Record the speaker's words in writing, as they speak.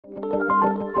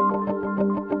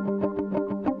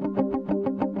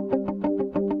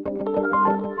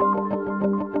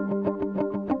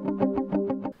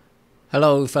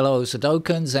Hello fellow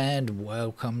Sudokans and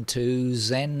welcome to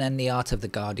Zen and the Art of the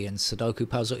Guardian Sudoku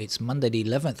Puzzle. It's Monday the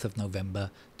 11th of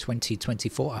November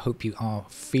 2024. I hope you are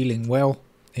feeling well,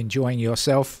 enjoying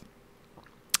yourself,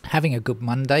 having a good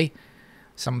Monday.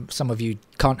 Some of you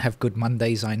can't have good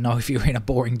Mondays, I know, if you're in a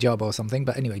boring job or something,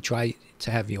 but anyway, try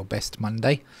to have your best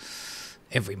Monday.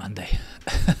 Every Monday.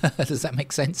 Does that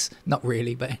make sense? Not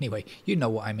really, but anyway, you know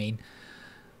what I mean.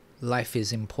 Life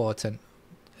is important.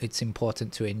 It's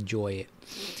important to enjoy it.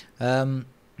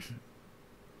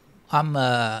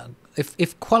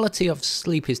 If quality of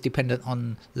sleep is dependent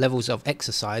on levels of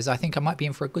exercise, I think I might be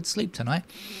in for a good sleep tonight.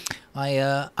 I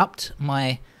upped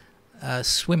my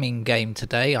swimming game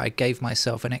today. I gave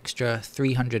myself an extra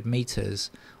 300 meters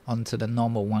onto the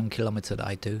normal 1 kilometer that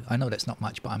I do. I know that's not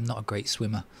much, but I'm not a great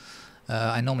swimmer.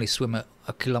 I normally swim a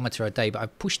kilometer a day, but I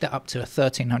pushed that up to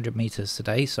 1,300 meters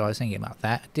today, so I was thinking about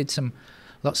that. I did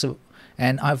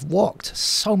and I've walked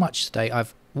so much today.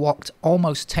 I've walked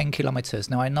almost 10 kilometers.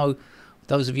 Now, I know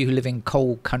those of you who live in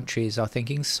cold countries are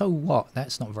thinking, so what?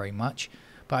 That's not very much.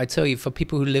 But I tell you, for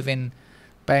people who live in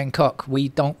Bangkok, we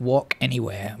don't walk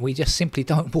anywhere. We just simply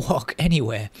don't walk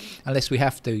anywhere unless we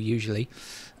have to, usually.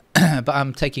 But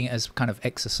I'm taking it as kind of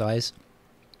exercise.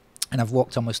 And I've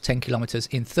walked almost 10 kilometers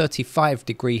in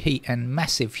 35-degree heat and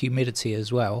massive humidity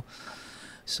as well.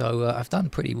 So I've done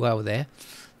pretty well there.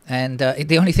 And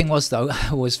the only thing was, though,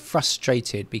 I was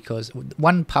frustrated because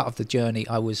one part of the journey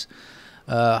I was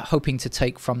hoping to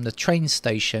take from the train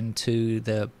station to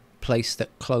the place that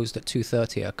closed at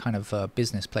 2:30, a kind of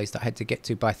business place that I had to get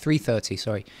to by 3:30,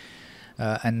 sorry.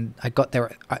 And I got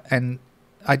there, and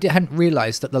hadn't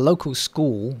realized that the local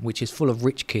school, which is full of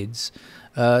rich kids,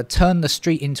 turned the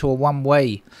street into a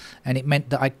one-way, and it meant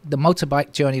that the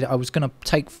motorbike journey that I was going to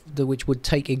take, which would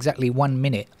take exactly 1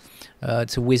 minute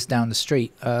to whiz down the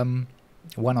street, 1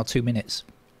 or 2 minutes,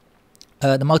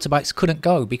 the motorbikes couldn't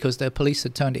go because the police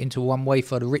had turned it into a one-way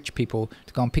for the rich people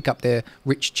to go and pick up their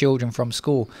rich children from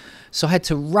school. So I had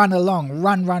to run along,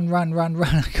 run,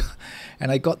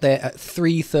 and I got there at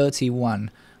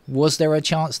 3:31. Was there a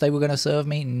chance they were going to serve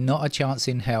me? Not a chance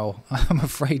in hell. I'm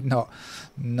afraid not.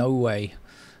 No way.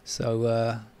 So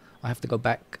I have to go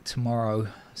back tomorrow,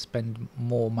 spend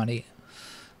more money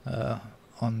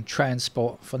on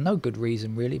transport for no good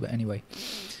reason, really. But anyway,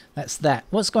 that's that.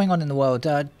 What's going on in the world?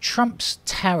 Trump's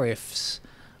tariffs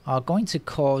are going to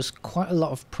cause quite a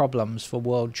lot of problems for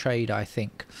world trade, I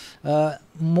think.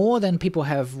 More than people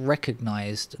have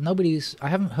recognized. I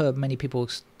haven't heard many people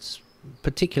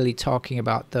particularly talking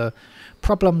about the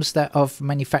problems that of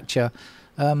manufacture,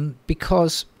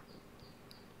 because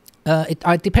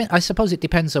I suppose it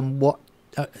depends on what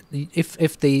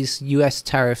if these US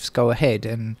tariffs go ahead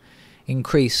and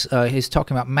increase. He's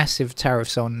talking about massive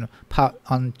tariffs on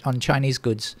Chinese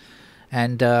goods,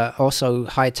 and also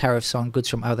high tariffs on goods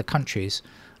from other countries.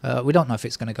 We don't know if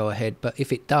it's going to go ahead, but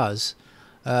if it does,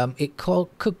 it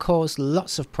could cause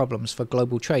lots of problems for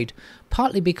global trade,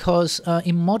 partly because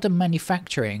in modern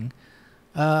manufacturing,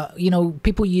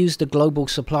 people use the global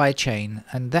supply chain,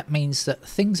 and that means that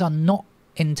things are not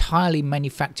entirely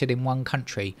manufactured in one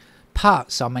country.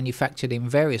 Parts are manufactured in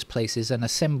various places and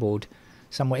assembled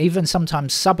somewhere, even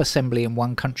sometimes sub-assembly in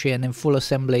one country and then full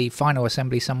assembly, final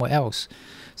assembly somewhere else.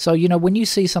 So, when you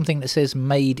see something that says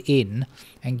made in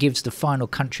and gives the final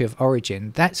country of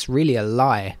origin, that's really a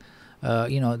lie.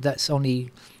 That's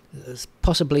only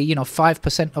possibly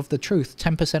 5% of the truth,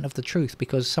 10% of the truth,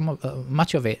 because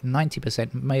much of it,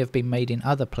 90%, may have been made in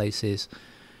other places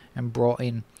and brought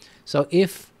in. So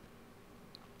if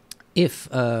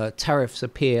tariffs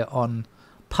appear on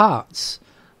parts,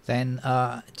 then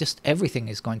just everything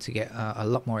is going to get a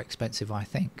lot more expensive, I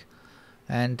think.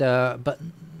 And of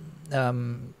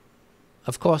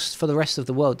course, for the rest of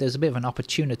the world, there's a bit of an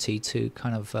opportunity to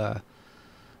kind of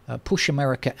push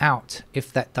America out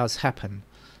if that does happen.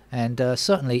 And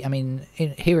certainly, I mean,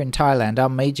 here in Thailand, our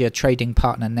major trading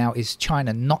partner now is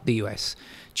China, not the US.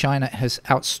 China has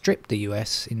outstripped the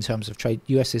US in terms of trade.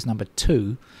 US is number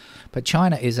 2, but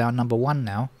China is our number 1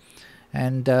 now.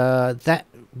 And that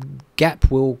gap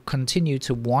will continue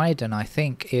to widen, I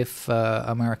think, if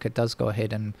America does go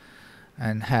ahead and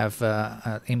have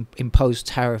imposed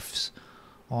tariffs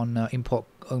on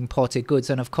imported goods.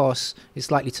 And of course,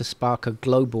 it's likely to spark a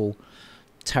global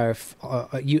tariff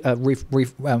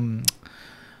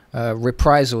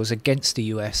reprisals against the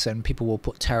US, and people will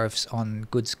put tariffs on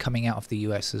goods coming out of the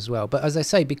US as well. But as I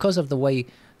say, because of the way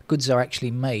goods are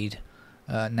actually made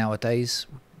nowadays,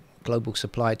 global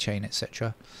supply chain,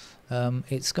 etc.,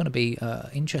 it's going to be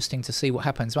interesting to see what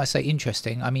happens. When I say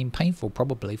interesting, I mean painful,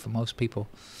 probably, for most people.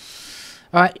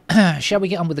 All right, shall we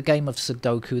get on with the game of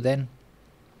Sudoku then?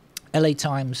 LA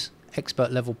Times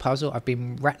expert level puzzle. I've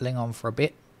been prattling on for a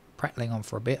bit,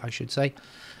 I should say.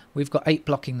 We've got 8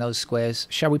 blocking those squares.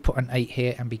 Shall we put an 8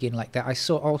 here and begin like that? I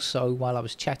saw also, while I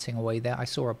was chatting away there, I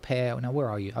saw a pair. Now, where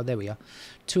are you? Oh, there we are.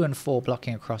 2 and 4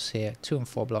 blocking across here, 2 and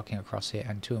 4 blocking across here,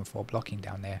 and 2 and 4 blocking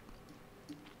down there.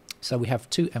 So we have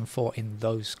 2 and 4 in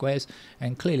those squares,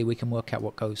 and clearly we can work out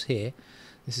what goes here.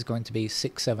 This is going to be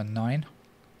 6, 7, 9.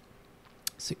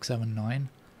 6, 7, 9.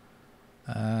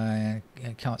 I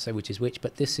can't say which is which,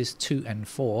 but this is 2 and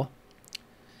 4.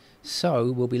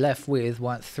 So we'll be left with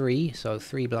 3. So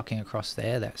 3 blocking across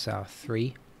there. That's our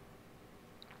 3.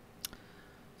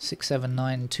 6, 7,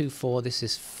 9, 2, 4. This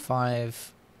is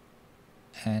 5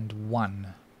 and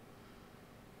 1.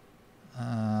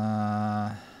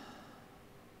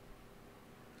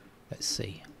 Let's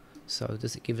see. So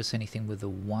does it give us anything with the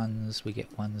 1s? We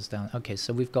get 1s down. Okay,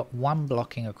 so we've got 1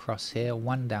 blocking across here,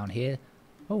 1 down here.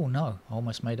 Oh no, I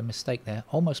almost made a mistake there.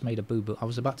 Almost made a boo-boo. I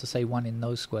was about to say 1 in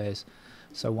those squares.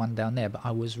 So 1 down there, but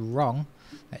I was wrong.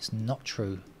 That's not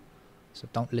true. So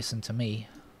don't listen to me.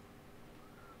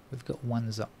 We've got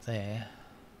 1s up there.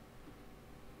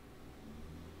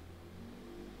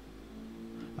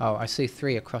 Oh, I see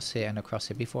 3 across here and across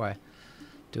here. Before I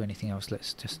do anything else,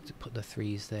 let's just put the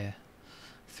 3s there.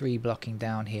 3 blocking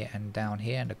down here and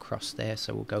across there.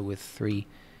 So we'll go with 3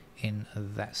 in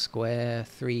that square.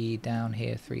 3 down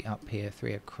here, 3 up here,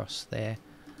 3 across there.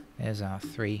 There's our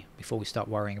 3. Before we start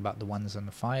worrying about the 1s and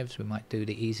the 5s, we might do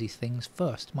the easy things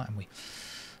first, mightn't we?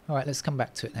 Alright, let's come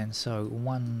back to it then. So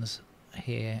 1s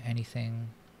here, anything?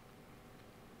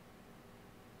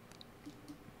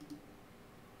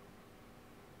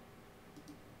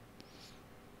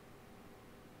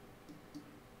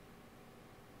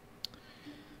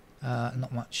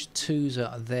 Not much. 2s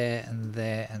are there and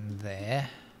there and there.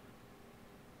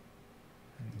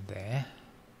 And there.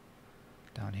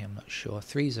 Down here I'm not sure.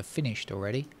 3s are finished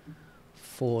already.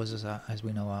 4s as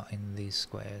we know are in these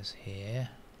squares here.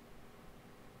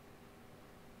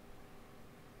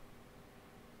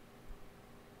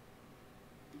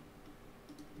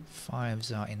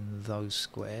 Fives are in those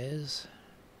squares.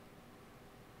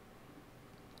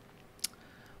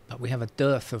 But we have a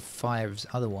dearth of 5s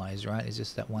otherwise, right? It's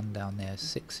just that 1 down there.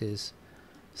 6s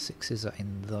are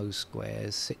in those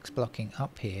squares. 6 blocking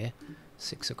up here.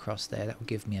 6 across there. That will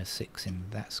give me a 6 in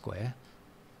that square.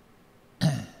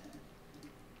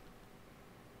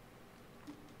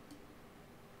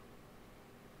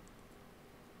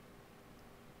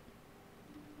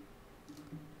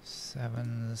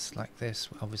 Sevens like this.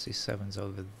 Obviously 7's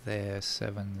over there.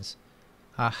 7's.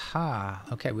 Aha!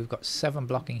 Okay, we've got 7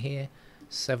 blocking here.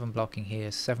 7 blocking here,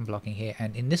 7 blocking here,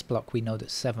 and in this block we know that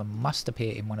 7 must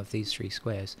appear in one of these 3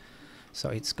 squares, so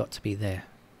it's got to be there.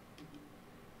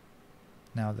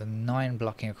 Now the 9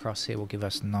 blocking across here will give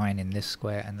us 9 in this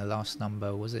square, and the last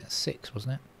number, was it 6,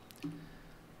 wasn't it?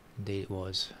 Indeed it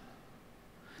was.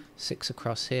 6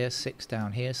 across here, 6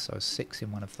 down here, so 6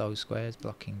 in one of those squares,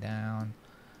 blocking down,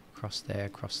 across there,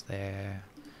 across there.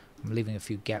 I'm leaving a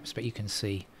few gaps, but you can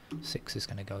see 6 is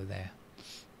going to go there.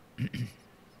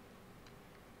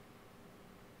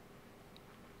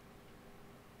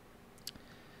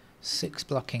 6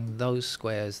 blocking those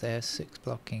squares there, 6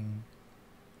 blocking...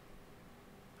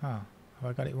 Oh, have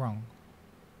I got it wrong?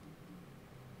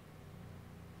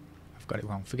 I've got it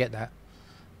wrong, forget that.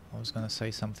 I was going to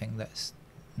say something that's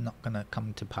not going to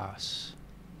come to pass.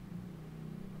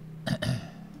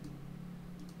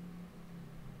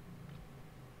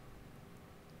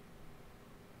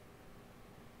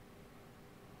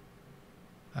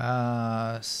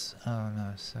 Oh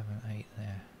no, 7, 8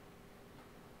 there.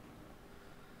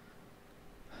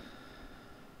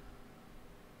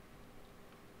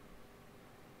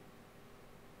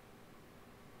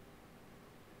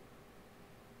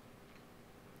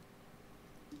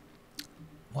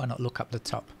 Why not look up the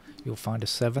top? You'll find a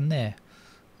 7 there.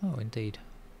 Oh, indeed.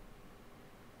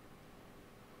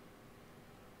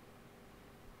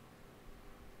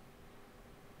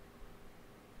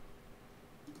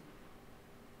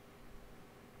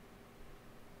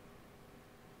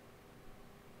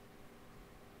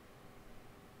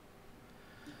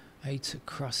 Eight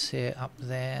across here, up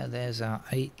there. There's our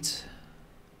 8.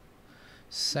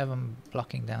 7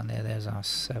 blocking down there. There's our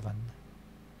 7.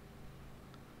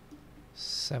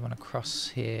 7 across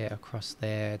here, across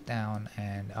there, down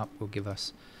and up will give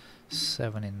us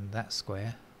 7 in that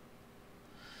square.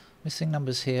 Missing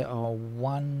numbers here are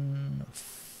 1,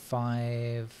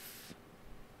 5,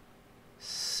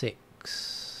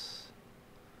 6.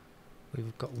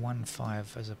 We've got 1,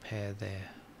 5 as a pair there.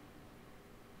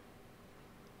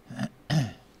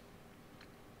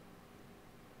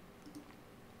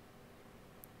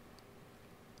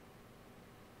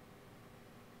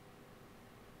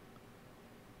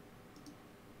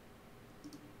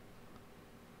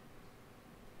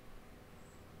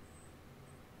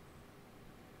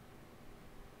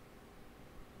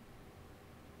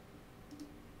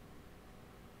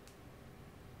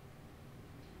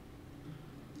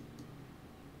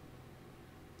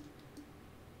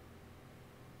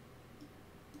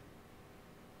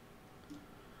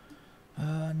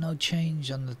 no change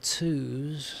on the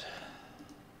 2s.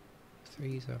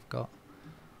 3s I've got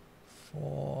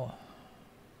 4.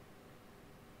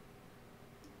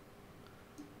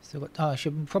 Still got, oh, I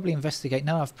should probably investigate.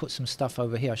 Now I've put some stuff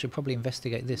over here, I should probably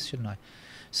investigate this, shouldn't I?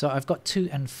 So I've got 2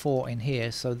 and 4 in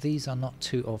here, so these are not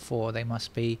 2 or 4, they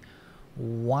must be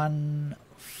 1,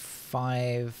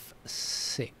 5,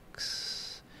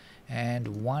 6.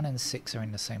 And 1 and 6 are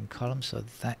in the same column, so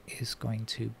that is going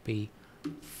to be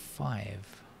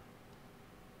 5.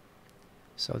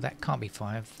 So that can't be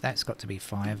 5, that's got to be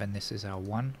 5, and this is our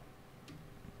 1.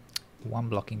 1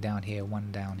 blocking down here,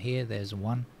 1 down here, there's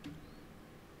 1.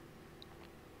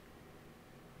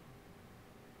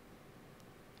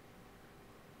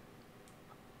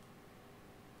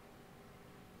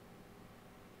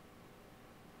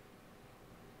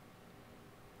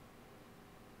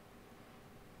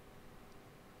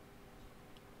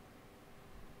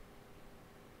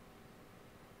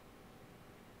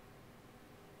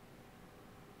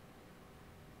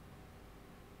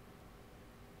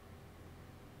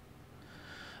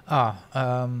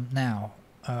 Now,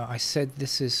 I said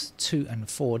this is 2 and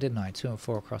 4, didn't I? 2 and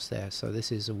 4 across there. So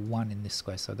this is a 1 in this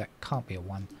square, so that can't be a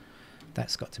 1.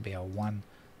 That's got to be a 1.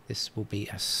 This will be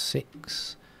a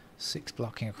 6. 6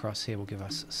 blocking across here will give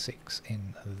us 6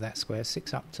 in that square.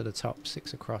 6 up to the top,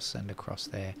 6 across and across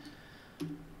there.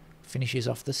 Finishes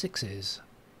off the 6s.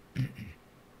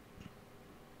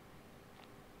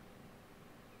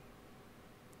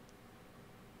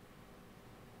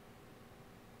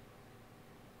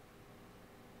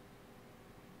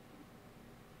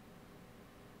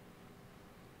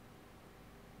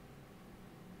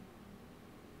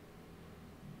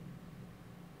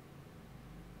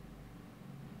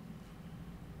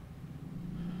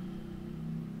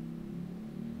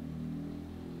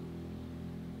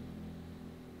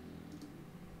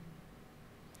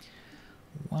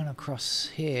 One across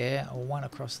here, or 1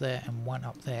 across there, and 1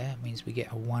 up there means we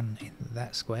get a 1 in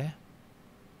that square.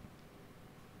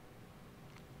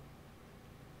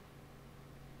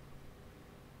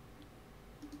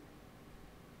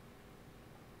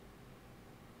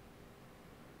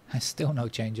 There's still no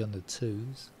change on the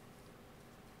 2s.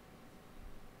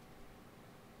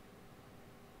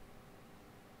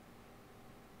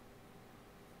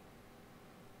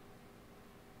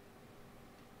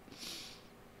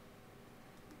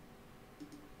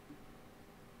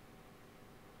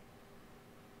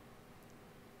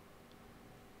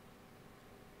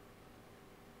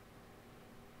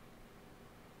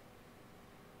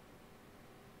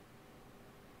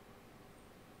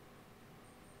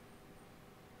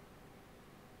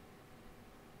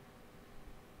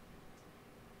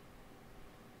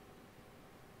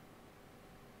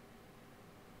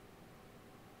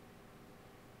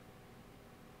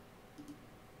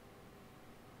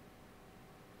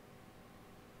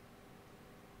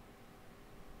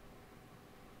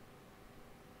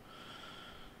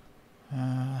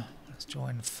 Let's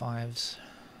join 5s.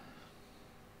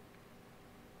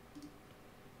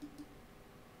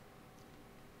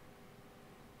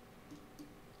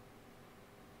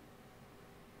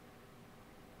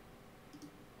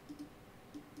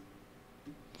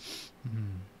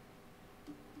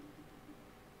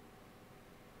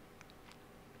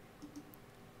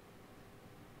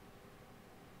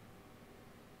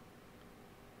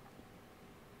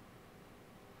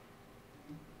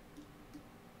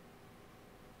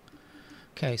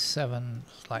 Okay, 7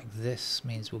 like this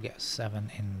means we'll get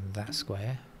 7 in that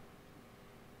square.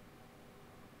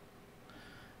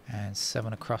 And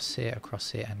 7 across here,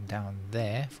 and down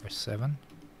there for a 7.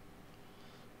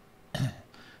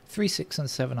 3, 6 and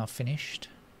 7 are finished.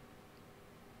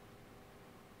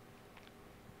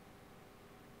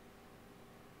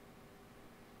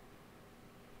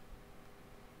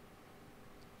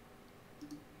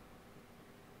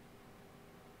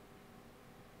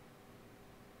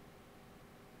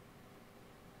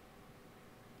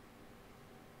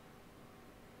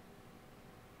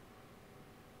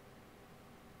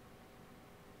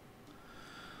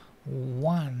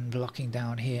 One blocking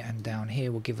down here and down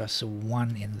here will give us a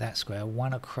 1 in that square.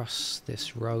 1 across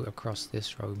this row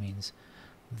means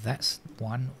that's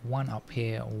 1. 1 up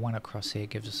here, 1 across here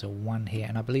gives us a 1 here,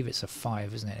 and I believe it's a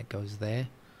 5, isn't it? It goes there.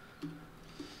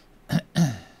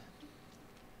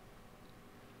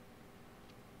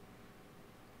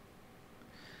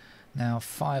 Now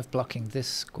 5 blocking this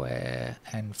square,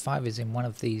 and 5 is in one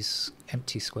of these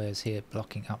empty squares here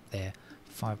blocking up there.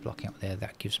 5 blocking up there,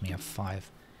 that gives me a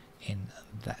 5 in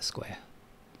that square.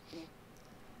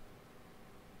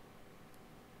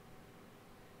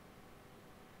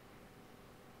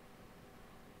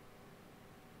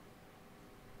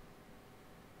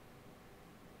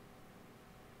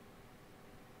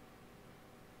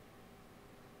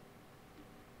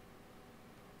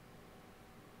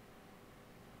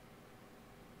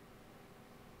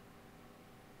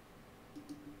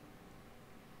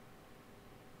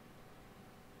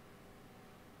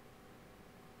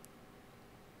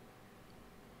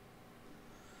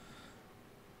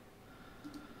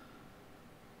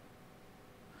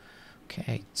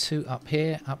 Okay, 2 up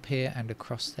here, and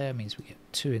across there means we get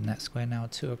 2 in that square now.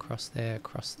 2 across there,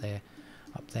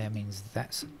 up there means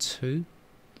that's a 2.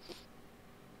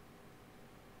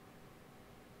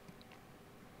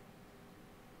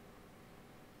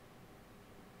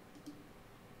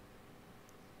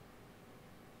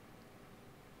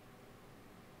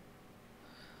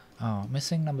 Oh,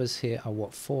 missing numbers here are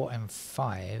what, 4 and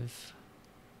 5.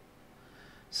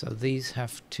 So these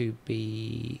have to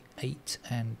be 8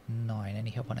 and 9.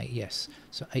 Any help on 8? Yes.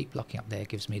 So 8 blocking up there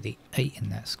gives me the 8 in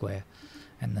that square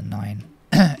and the 9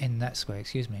 in that square.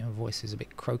 Excuse me, my voice is a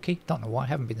bit croaky. Don't know why. I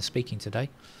haven't been speaking today.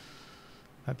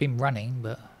 I've been running,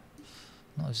 but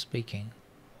not speaking.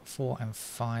 4 and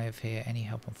 5 here. Any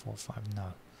help on 4 or 5?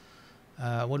 No.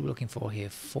 What are we looking for here?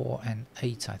 4 and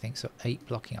 8, I think. So 8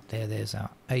 blocking up there. There's our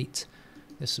 8.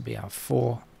 This will be our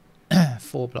 4.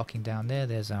 4 blocking down there.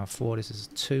 There's our 4. This is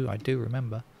 2. I do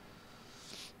remember.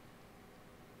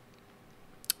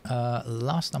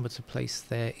 Last number to place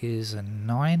there is a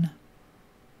 9.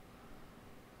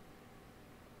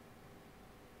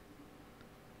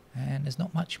 And there's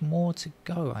not much more to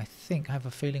go, I think. I have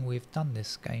a feeling we've done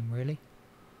this game, really.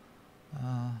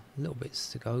 Little bits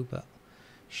to go, but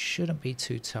shouldn't be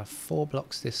too tough. 4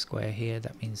 blocks this square here.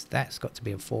 That means that's got to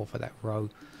be a 4 for that row.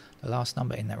 The last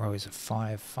number in that row is a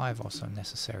 5. 5 also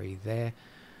necessary there.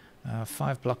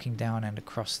 5 blocking down and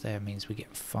across there means we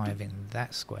get 5 in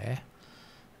that square.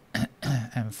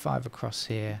 And 5 across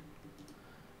here,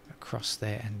 across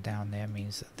there and down there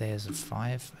means that there's a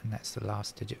 5. And that's the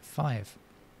last digit, 5.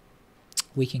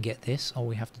 We can get this. All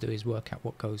we have to do is work out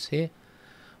what goes here.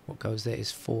 What goes there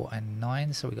is 4 and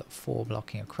 9. So we got 4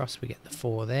 blocking across. We get the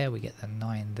 4 there. We get the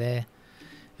 9 there.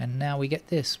 And now we get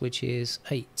this, which is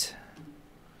 8.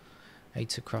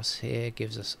 8 across here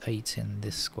gives us 8 in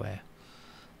this square.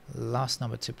 Last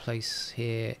number to place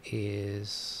here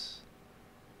is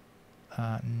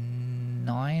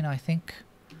 9, I think.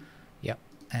 Yep.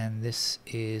 And this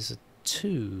is a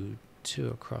 2. 2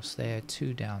 across there,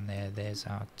 2 down there. There's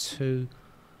our 2.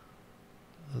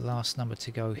 Last number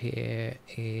to go here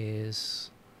is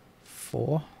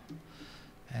 4.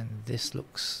 And this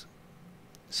looks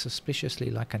suspiciously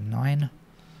like a 9.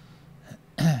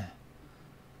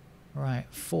 Right,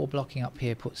 4 blocking up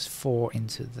here puts 4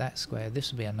 into that square.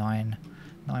 This will be a 9.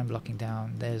 9 blocking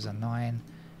down, there's a 9.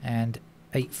 And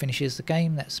 8 finishes the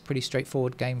game. That's a pretty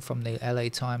straightforward game from the LA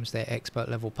Times, their expert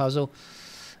level puzzle.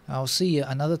 I'll see you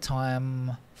another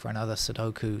time for another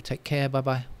Sudoku. Take care, bye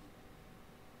bye.